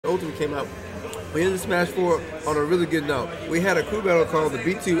came out, we ended Smash 4 on a really good note. We had a crew battle called the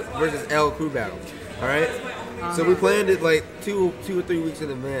B2 versus L crew battle. All right, so we planned it like two or 3 weeks in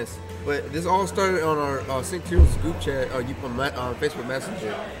advance. But this all started on our Sync Heroes group chat on Facebook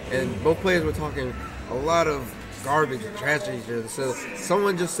Messenger, and both players were talking a lot of garbage and trash to each other. So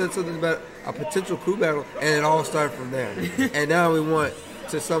someone just said something about a potential crew battle, and it all started from there. And now we want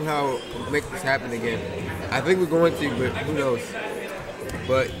to somehow make this happen again. I think we're going to, but who knows?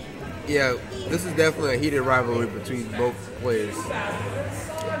 But yeah, this is definitely a heated rivalry between both players.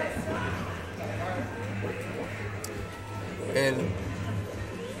 And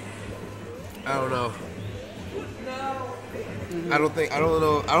I don't know. I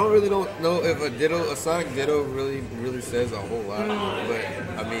don't really know if a Sonic Ditto really says a whole lot. But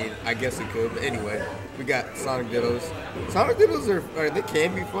I mean, I guess it could. But anyway, we got Sonic Dittos. Sonic Dittos they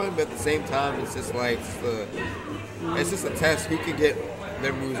can be fun, but at the same time, it's just like it's just a test who can get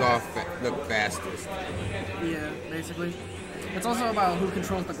their moves off the fastest. Yeah, basically. It's also about who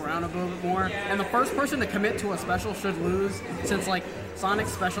controls the ground a little bit more. And the first person to commit to a special should lose, since like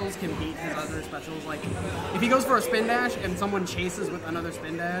Sonic's specials can beat his other specials. Like if he goes for a spin dash and someone chases with another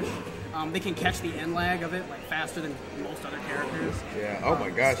spin dash, they can catch the end lag of it like faster than most other characters. Yeah. Oh my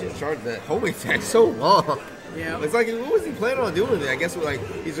gosh, he charged that homing attack so long. Yeah. It's like, what was he planning on doing with it? I guess like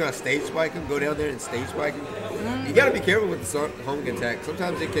he's gonna stage spike him, go down there and stage spike him. You gotta be careful with the homing attack.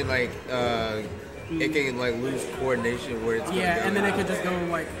 Sometimes it can like. It can like lose coordination where it's gonna go. And then it could just go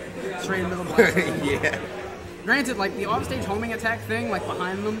like straight into the blast. Yeah. Granted, like the offstage homing attack thing, like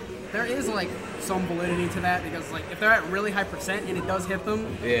behind them, there is like some validity to that because like if they're at really high percent and it does hit them,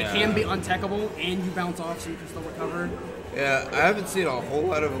 it can be untechable and you bounce off so you can still recover. Yeah, I haven't seen a whole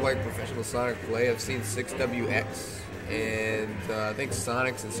lot of like professional Sonic play. I've seen 6WX and I think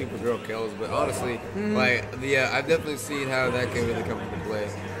Sonic's and Supergirl Kills, but honestly, I've definitely seen how that can really come into play.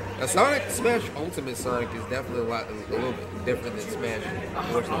 Sonic Smash Ultimate Sonic is definitely a little bit different than Smash.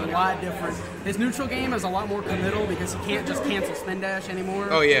 A lot different. His neutral game is a lot more committal because he can't just cancel spin dash anymore.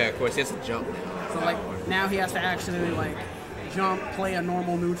 Oh yeah, of course, he has to jump now. So like now he has to actually like jump, play a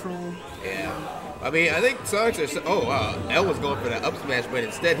normal neutral. Yeah. I mean, I think Sonic's L was going for that up smash, but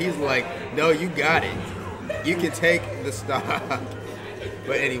instead he's like, no, you got it. You can take the stock.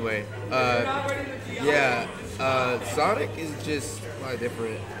 But anyway, Sonic is just a lot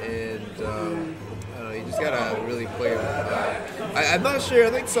different, and I don't know, you just gotta really play it. I'm not sure.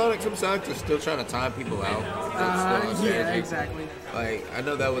 I think some Sonics are still trying to time people out. Yeah, exactly. Like I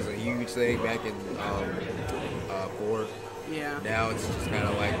know that was a huge thing back in 4. Yeah. Now it's just kind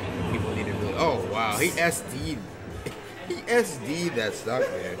of like people need to really. Oh wow, he SD'd that stock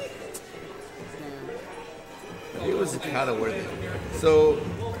there. It was kind of worth it. So,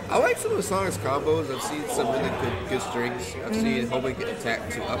 I like some of the Sonic's combos. I've seen some really good strings. I've seen homing attack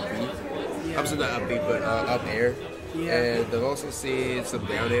to up B. I'm sorry, not up B, but up air. Yeah. And I've also seen some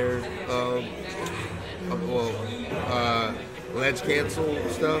down air, ledge cancel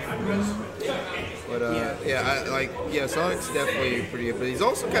stuff. But Sonic's definitely pretty good. But he's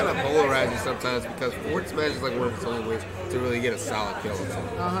also kind of polarizing sometimes because forward smash is like one of his only ways to really get a solid kill.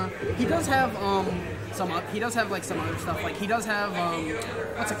 He does have some like some other stuff. Like he does have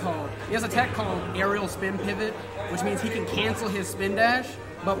what's it called? He has a tech called aerial spin pivot, which means he can cancel his spin dash,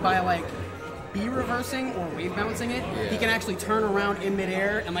 but by like B reversing or wave bouncing it, he can actually turn around in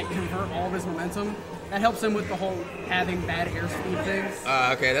midair and like convert all of his momentum. That helps him with the whole having bad airspeed thing.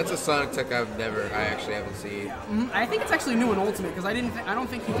 Okay, that's a Sonic tech I actually haven't seen. I think it's actually new in Ultimate because I don't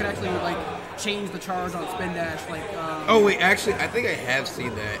think you could actually like change the charge on spin dash like. Oh wait, actually, I think I have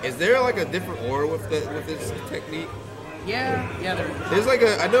seen that. Is there like a different aura with this technique? Yeah, there's like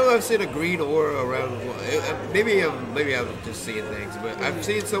I know I've seen a green aura around. Maybe I'm just seeing things, but I've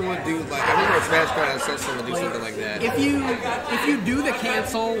seen someone do like I remember a Smash card that saw someone do something like that. If you do the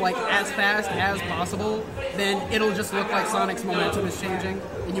cancel like as fast as possible, then it'll just look like Sonic's momentum is changing,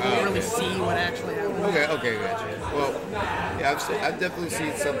 and you won't really see what actually happens. Okay, gotcha. Well, yeah, I've definitely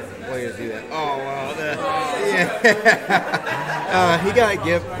seen some players do that. Oh wow, he got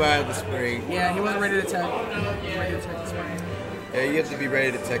gimped by the spring. Yeah, he wasn't ready to tech. Yeah, you have to be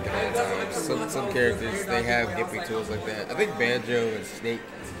ready to tech at all times. Some characters, they have gimping tools like that. I think Banjo and Snake.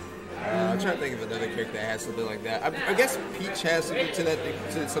 I'm trying to think of another character that has something like that. I guess Peach has something to that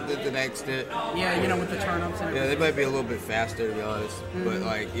extent. Yeah, with the turn-ups and everything. Yeah, they might be a little bit faster, to be honest. But,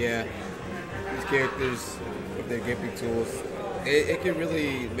 these characters with their gimping tools, it can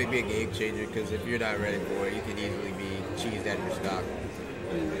really be a game changer because if you're not ready for it, you can easily be cheesed out of your stock.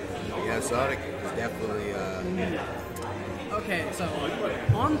 Yeah, Sonic is definitely... Okay, so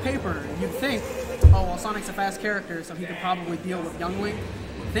on paper, you'd think, Sonic's a fast character, so he could probably deal with Young Link.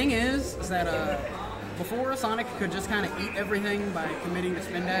 thing is that before Sonic could just kind of eat everything by committing to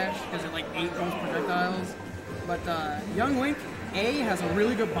spin dash because it like ate those projectiles. But young Link, A, has a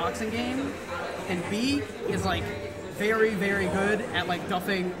really good boxing game, and B is like very, very good at like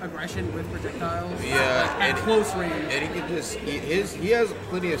duffing aggression with projectiles. Yeah, at close range. And he can just he has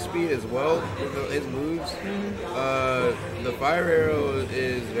plenty of speed as well with his moves. The fire arrow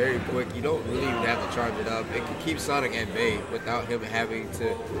is very quick. You don't really even have to charge it up. It can keep Sonic at bay without him having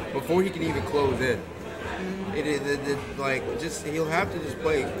to before he can even close in. Like just he'll have to just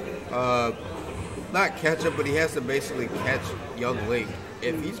play not catch up, but he has to basically catch young Link.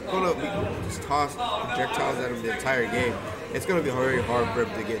 If he's gonna just toss projectiles at him the entire game, it's gonna be very hard for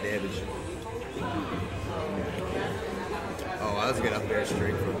him to get damage. Oh, wow, that's a good up air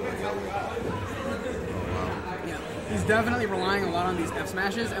straight from young Link. Oh wow. Yeah, he's definitely relying a lot on these F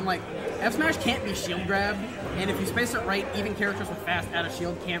smashes, and like F smash can't be shield grab, and if you space it right, even characters with fast out of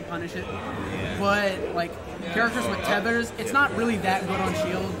shield can't punish it. Yeah. But like characters with tethers, it's not really that good on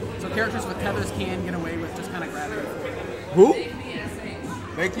shield. So characters with tethers can get away with just kind of grabbing it. Who?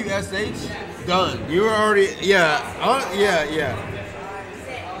 Make you SH? Done. You were already, yeah. Yeah.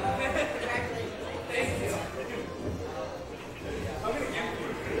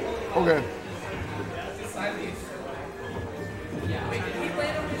 Okay.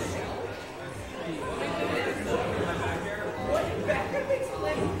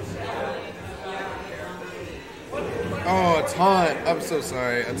 Oh, a taunt. I'm so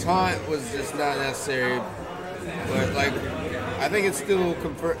sorry. A taunt was just not necessary. But like, I think it's still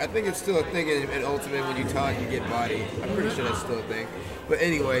I think it's still a thing in Ultimate. When you taunt, you get body. I'm pretty sure that's still a thing. But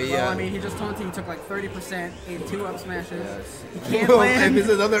anyway, yeah. Well, I mean, he just taunted. He took like 30%, ate 2 up smashes. Yes. He can't land. If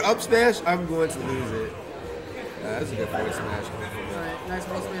it's another up smash, I'm going to lose it. That's a good forward smash. Alright, nice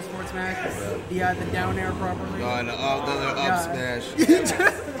roll space forward smash. He got the down air properly. Oh, another up smash.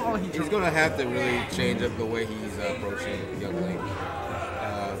 He's going to have to really change up the way he's approaching young Link.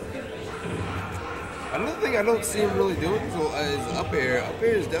 Another thing I don't see him really doing is up air. Up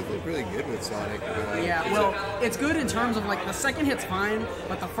air is definitely pretty good with Sonic. Yeah, well, it's good in terms of like the second hit's fine,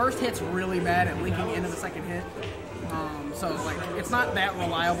 but the first hit's really bad at linking into the second hit. So like it's not that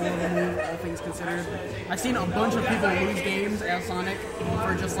reliable of a move, all things considered. I've seen a bunch of people lose games as Sonic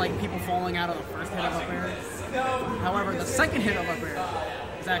for just like people falling out of the first hit of up air. However, the second hit of up air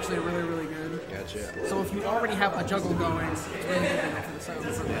is actually really, really good. Gotcha. So if you already have a juggle going, it's really good for the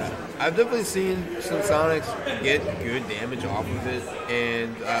sound. Yeah, I've definitely seen some Sonics get good damage off of it,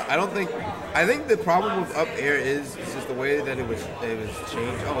 and I think the problem with up air is just the way that it was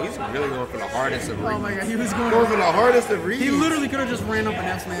changed. Oh, he's really going for the hardest of reads. Oh my god, he was going for the hardest of reads. He literally could have just ran up an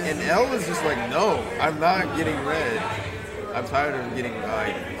F smash. And L is just like, no, I'm not getting red. I'm tired of getting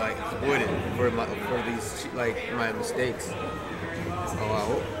like exploited for these my mistakes. Oh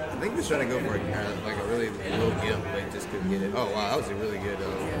wow. I think he's trying to go for a really low gimp, but just couldn't get it. Oh wow, that was a really good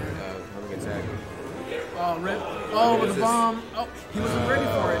homing attack. Oh, rip. Oh, with a bomb. Oh, he wasn't ready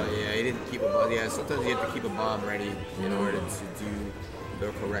for it. Yeah, he didn't keep a bomb. Yeah, sometimes you have to keep a bomb ready in order to do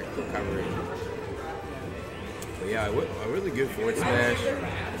the correct recovery. But yeah, a really good forward smash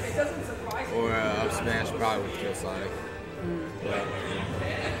or up smash probably would kill Sonic. But,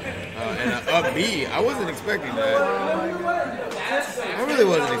 and an up B, I wasn't expecting that. I really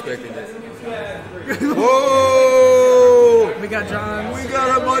wasn't expecting that. Whoa! We got John. We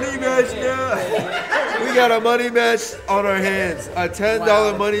got a money match now. We got a money match on our hands. A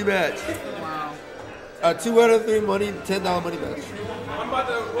 $10 money match. Wow. A 2 out of 3 $10 money match. I'm about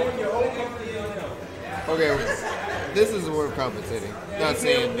to ruin your whole company. Okay, this is worth compensating. Not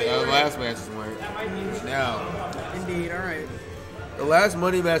saying the last matches weren't. Now. Indeed, alright. The last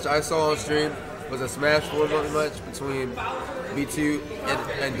money match I saw on stream was a Smash 4 money match between B2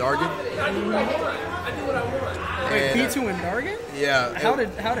 and Dargan. Wait, B2 and Dargan? Yeah. How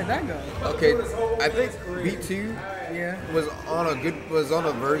did that go? Okay, I think B2 was on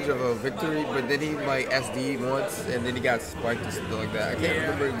a verge of a victory, but then he like SD'd once, and then he got spiked or something like that. I can't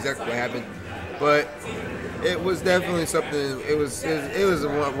remember exactly what happened, but it was definitely something. It was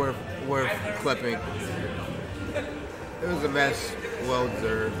worth clipping. It was a match well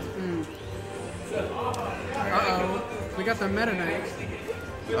deserved. We got the Meta Knight.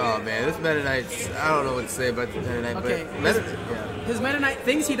 Oh man, this Meta Knight's, I don't know what to say about the Meta Knight, okay. but his Meta Knight,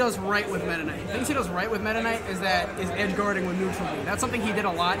 things he does right with Meta Knight. Things he does right with Meta Knight is edge guarding with neutral B. That's something he did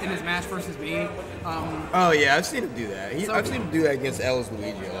a lot in his match versus me. Oh yeah, I've seen him do that. I've seen him do that against L's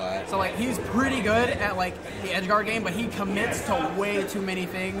Luigi a lot. So like he's pretty good at like the edge guard game, but he commits to way too many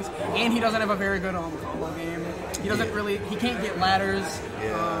things, and he doesn't have a very good combo game. He doesn't really. He can't get ladders.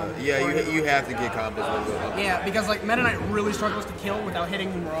 You have to get combos. Yeah, because like Meta Knight really struggles to kill without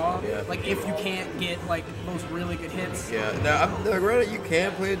hitting them raw. Yeah. Like if you can't get like those really good hits. Yeah. Now, granted, you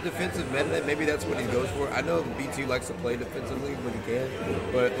can play a defensive Meta Knight. Maybe that's what he goes for. I know B2 likes to play defensively when he can,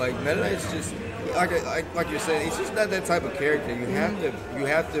 but like Meta Knight's just like you're saying, he's just not that type of character. You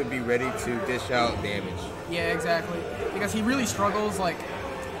have to be ready to dish out damage. Yeah, exactly. Because he really struggles like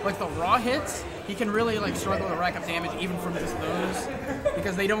the raw hits. He can really like struggle to rack up damage even from just those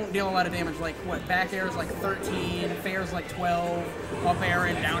because they don't deal a lot of damage. Like what back air is like 13, fair is like 12, up air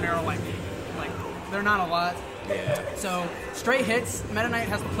and down air like they're not a lot. So straight hits, Meta Knight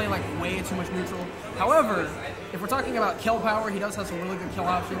has to play like way too much neutral. However, if we're talking about kill power, he does have some really good kill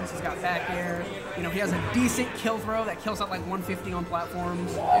options. He's got back air. You know, he has a decent kill throw that kills at like 150 on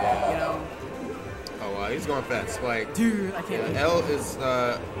platforms. You know. Oh wow, he's going for that spike. Dude, I can't. L is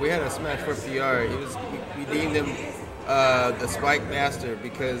we had a Smash 4 PR. We deemed him the spike master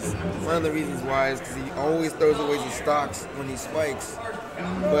because one of the reasons why is because he always throws away his stocks when he spikes.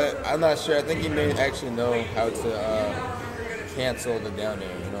 But I'm not sure. I think he may actually know how to cancel the down air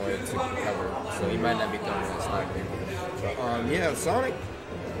in order to recover. So he might not be throwing that stock there. But yeah, Sonic.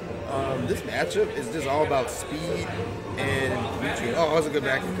 This matchup is just all about speed and neutral. Oh, that was a good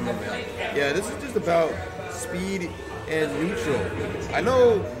back come in there. Yeah, this is just about speed and neutral. I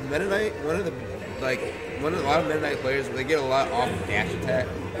know Meta Knight, a lot of Meta Knight players, they get a lot off of dash attack.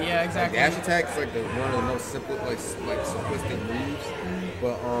 Yeah, exactly. Dash attack is like one of the most simple, simplistic moves.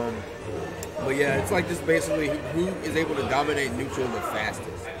 But yeah, it's like just basically who is able to dominate neutral the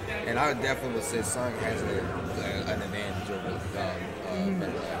fastest. And I definitely would say Sonic has an advantage over Meta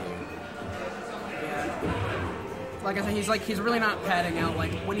Knight. Like I said, he's really not padding out.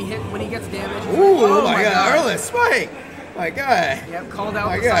 Like when he gets damage. Ooh, oh my god, Erlen spike! My god. Yep, called out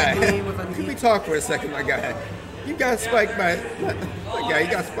my the god. side B with a Let me talk for a second, my guy. You got spiked by my guy.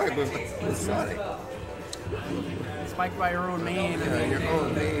 You got spiked with Sonic. Spiked by your own main. Yeah, your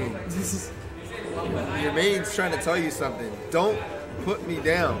own main. Your main's trying to tell you something. Don't put me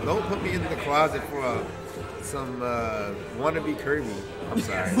down. Don't put me in the closet for some wannabe Kirby. I'm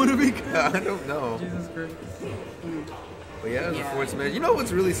sorry. Wannabe Kirby? I don't know. Jesus Christ. But yeah, it was a forward smash. You know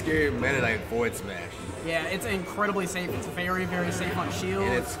what's really scary? Meta Knight forward smash. Yeah, it's incredibly safe. It's very, very safe on shield.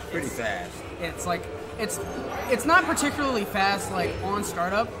 And it's pretty fast. It's like it's not particularly fast like on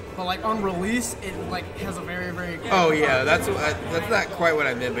startup, but like on release, it like has a very, very. Oh yeah, that's not quite what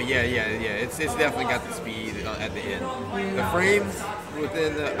I meant, but yeah. It's definitely got the speed at the end. The frames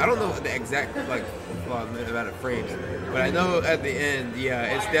within I don't know the exact amount of frames, but I know at the end,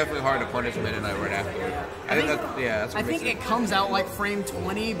 yeah, it's definitely hard to punish Meta Knight right after. I think it comes out like frame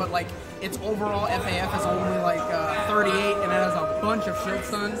 20, but like its overall FAF is only like 38, and it has a bunch of shield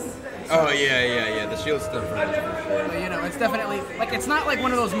stuns. Oh yeah, the shield stun for sure. But, you know, it's definitely like it's not like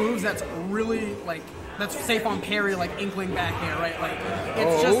one of those moves that's really like that's safe on parry like Inkling back here, right? Like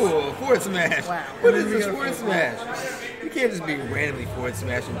it's just forward smash. Wow. What is this forward smash? You can't just be randomly forward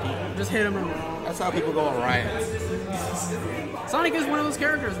smashing people. Just hit them in the wall. That's how people go on riots. Sonic is one of those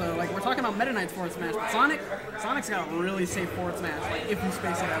characters though. Like we're talking about Meta Knight's forward smash, but Sonic's got a really safe forward smash. Like if you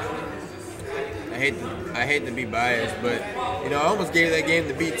space it out. I hate to be biased, but you know I almost gave that game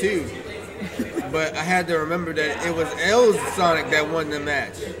to B2. But I had to remember that it was L's Sonic that won the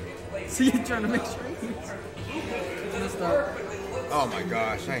match. So you're trying to make sure he's messed up. Oh my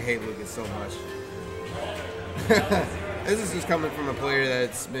gosh, I hate Lucas so much. This is just coming from a player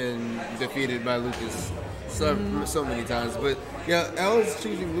that's been defeated by Lucas so many times. But yeah, L is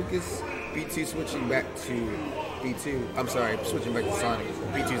choosing Lucas, B2 switching back to B2. I'm sorry, switching back to Sonic.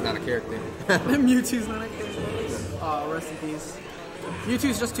 B2's not a character. Mewtwo's not a character. Oh, rest in peace.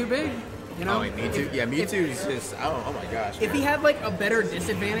 Mewtwo's just too big. You know? Oh, wait, Mewtwo? Yeah, Mewtwo's just, oh my gosh. If he had, like, a better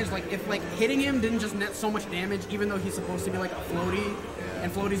disadvantage, like, if, like, hitting him didn't just net so much damage, even though he's supposed to be, like, a floaty,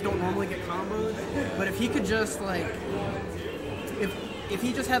 and floaties don't normally get comboed, but if he could just, like, if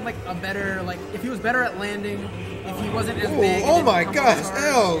he just had, like, a better, like, if he was better at landing, if he wasn't as big... Oh my gosh,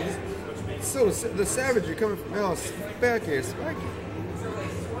 L! So, the savagery coming from L's back here, spiky.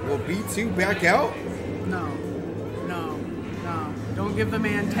 Will B2 back out? No. Don't give the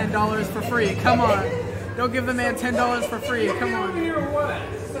man $10 for free. Come on. Don't give the man $10 for free. Come on.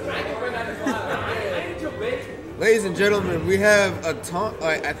 Ladies and gentlemen, we have a taunt.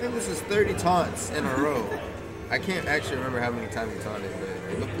 I think this is 30 taunts in a row. I can't actually remember how many times he taunted, but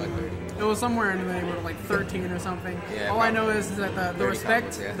it looked like 30. It was somewhere in the neighborhood, like 13 or something. Yeah, all I know is that the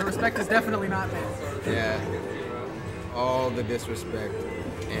respect, the respect is definitely not there. Yeah. All the disrespect.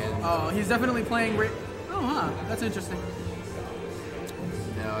 And he's definitely playing great. Oh, huh. That's interesting.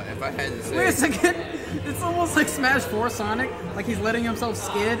 Now, if I had to say... Wait a second. It's almost like Smash 4 Sonic. Like he's letting himself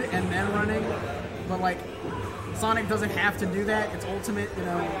skid and then running, but like Sonic doesn't have to do that. It's ultimate. You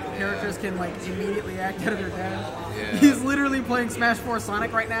know, characters can like immediately act out of their dash. Yeah. He's literally playing Smash 4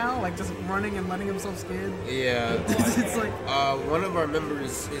 Sonic right now, like just running and letting himself skid. Yeah. It's like one of our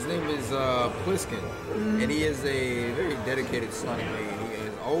members, his name is Pliskin, and he is a very dedicated Sonic main. He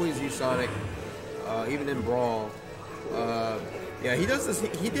has always used Sonic, even in Brawl. Yeah, he does this.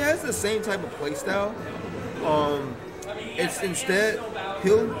 He has the same type of playstyle. It's instead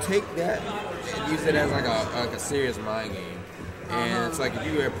he'll take that and use it as like a serious mind game. And it's like if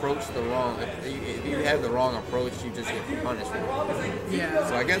you approach the wrong, if you have the wrong approach, you just get punished for it. yeah.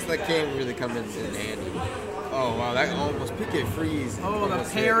 So I guess that can really come in handy. Oh wow, that almost PK freeze. Oh, the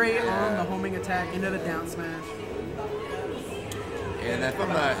almost parry hit. on the homing attack into the down smash. And if I'm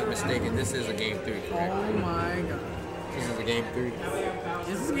not mistaken, this is a game 3, correct? Oh my god. This is a game 3.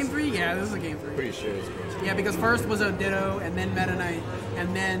 Is this game 3? Yeah, this is a game 3. Pretty sure it's game 3. Yeah, because first was a Ditto, and then Meta Knight,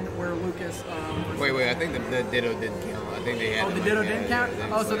 and then where Lucas. Wait, I think the Ditto didn't count. I think they had. Oh, the Ditto didn't count?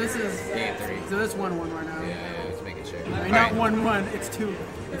 Yeah, Oh, so this is. game 3. So this 1-1 right now. Yeah, let's make it sure. I mean, not 1-1, it's 2.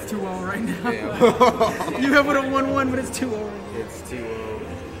 It's 2-0 right now. Yeah. You have it at 1-1, but it's 2-0. It's 2-0.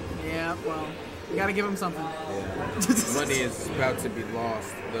 Yeah, well, you gotta give him something. Yeah. Money is about to be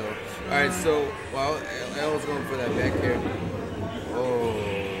lost, though. Alright, so, well, L's going for that back here.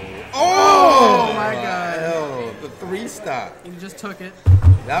 Oh my god. L, the 3 stop. You just took it.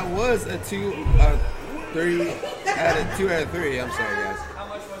 That was a 2 out of 3. I'm sorry, guys.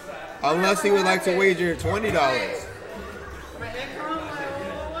 Unless he would like to wager $20.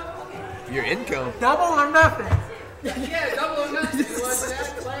 Your income. Double or nothing. Yeah, double or nothing. You want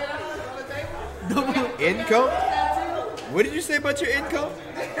that? Lay it out on the table? Double. Income? What did you say about your income?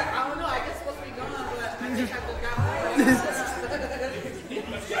 I don't know. I guess it's supposed to be gone, but I think I just got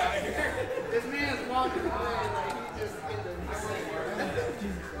This man's walking away like he just in the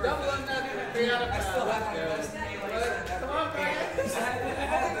double or nothing. 3 out of 5. Come on, Brian.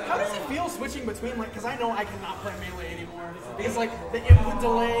 How does it feel switching between, like, because I know I cannot play Melee anymore. Because, like, the input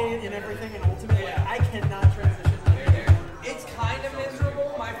delay and everything and